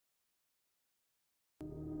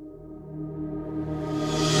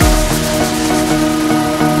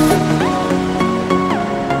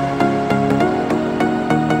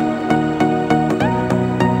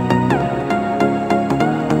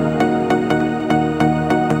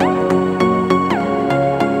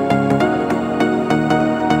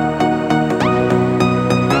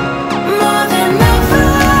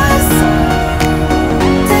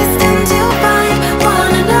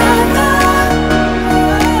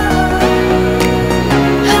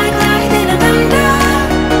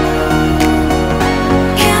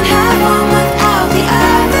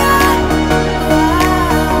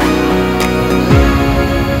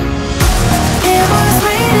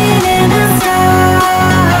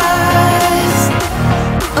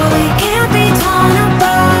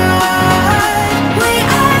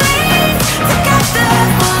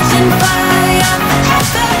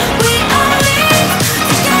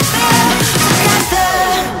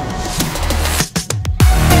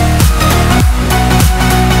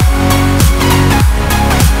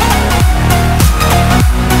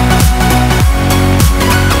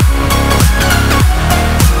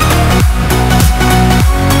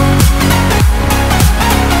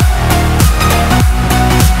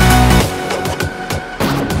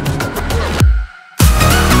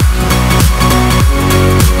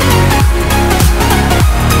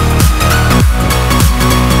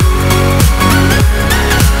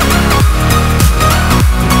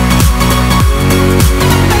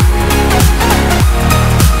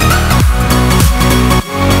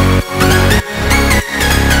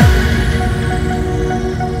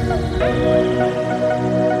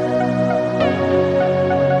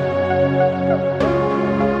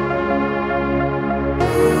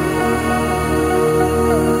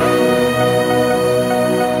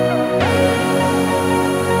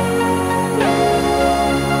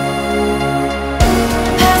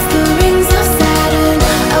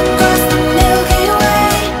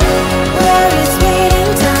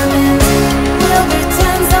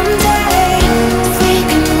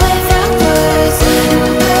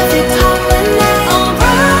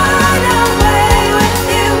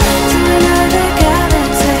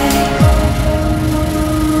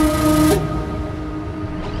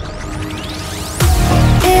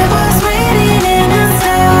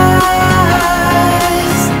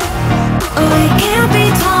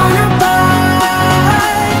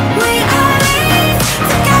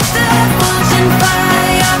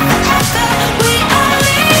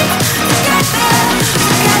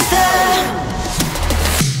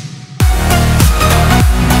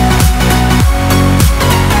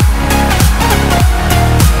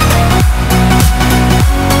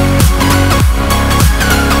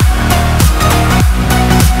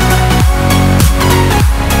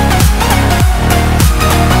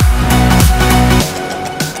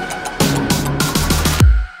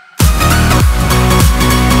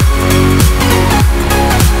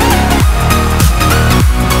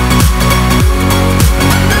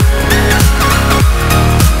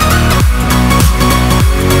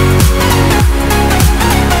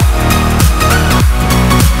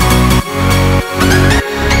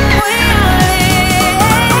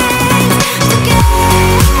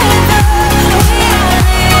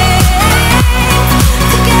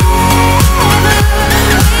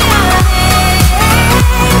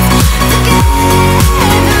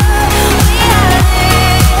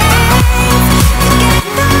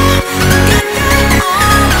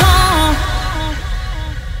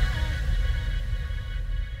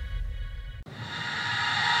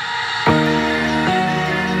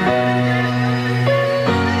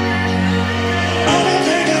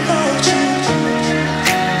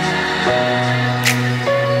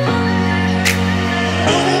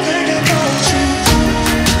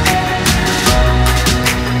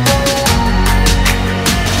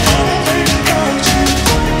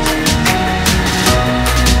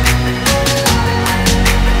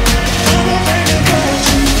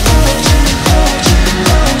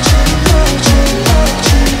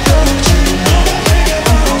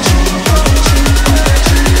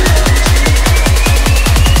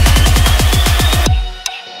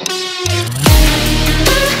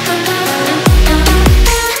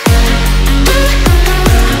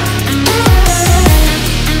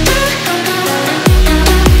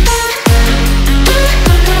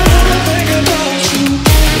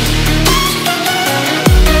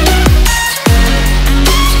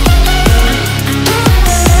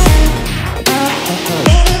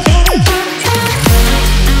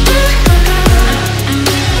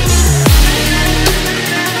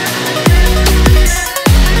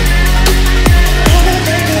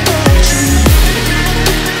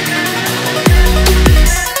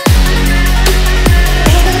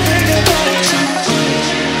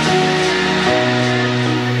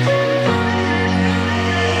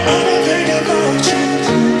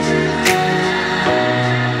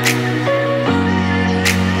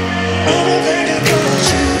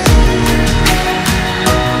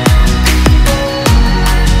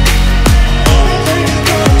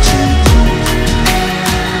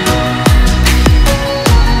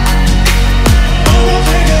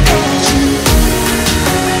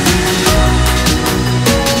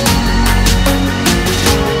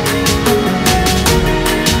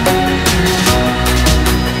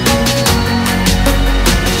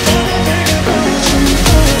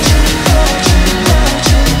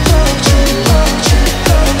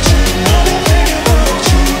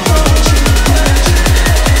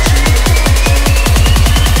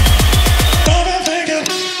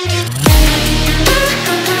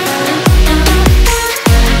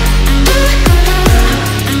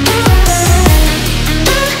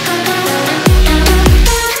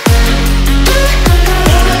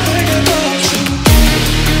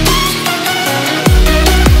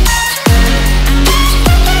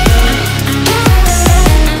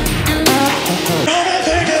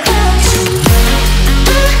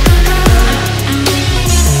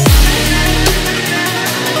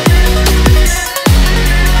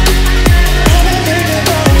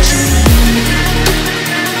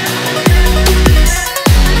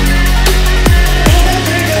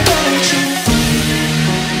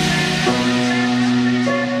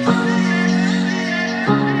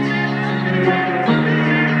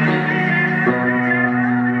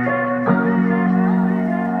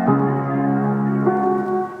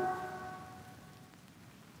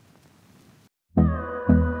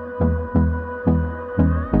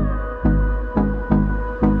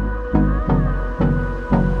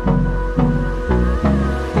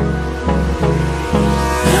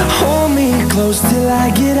close till I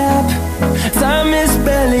get up. Time is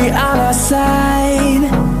barely on our side.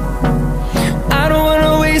 I don't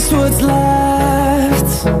wanna waste what's left.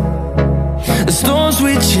 The storms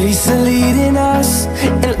we chase are leading us,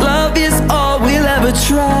 and love is all we'll ever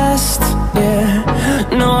trust. Yeah,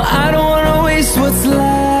 no, I don't wanna waste what's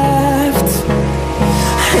left.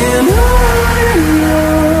 And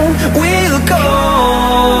on we'll go,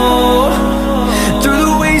 through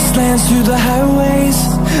the wastelands, through the highways,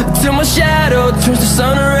 till my shadow turns to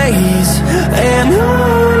sun rays. And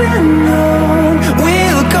on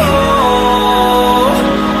we'll go,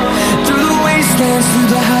 through the wastelands, through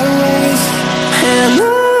the highways, and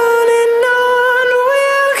on we'll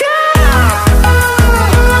go.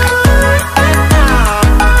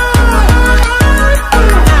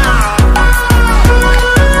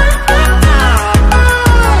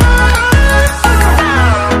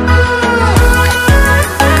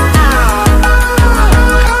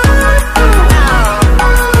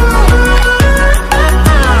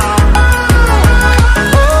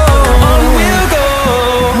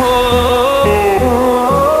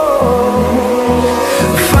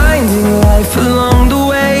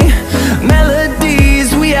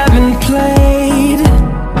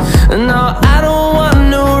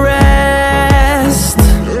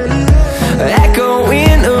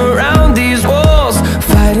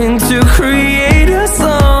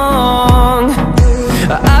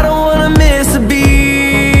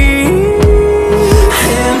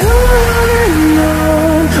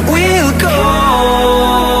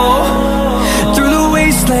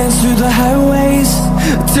 Through the highways,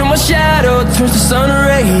 till my shadow turns to sun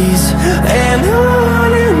rays. And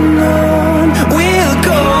on we'll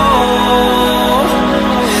go,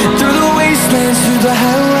 through the wastelands, through the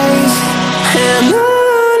highways, and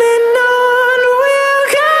on we'll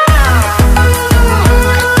go.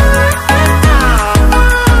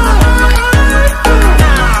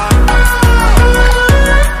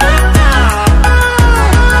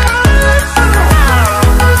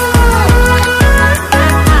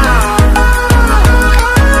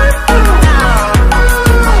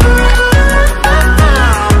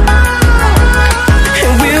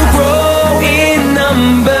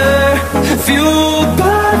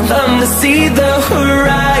 See the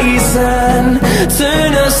horizon,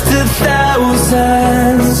 turn us to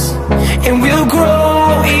thousands, and we'll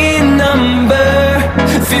grow in number,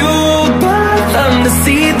 fueled by them to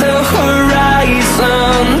see the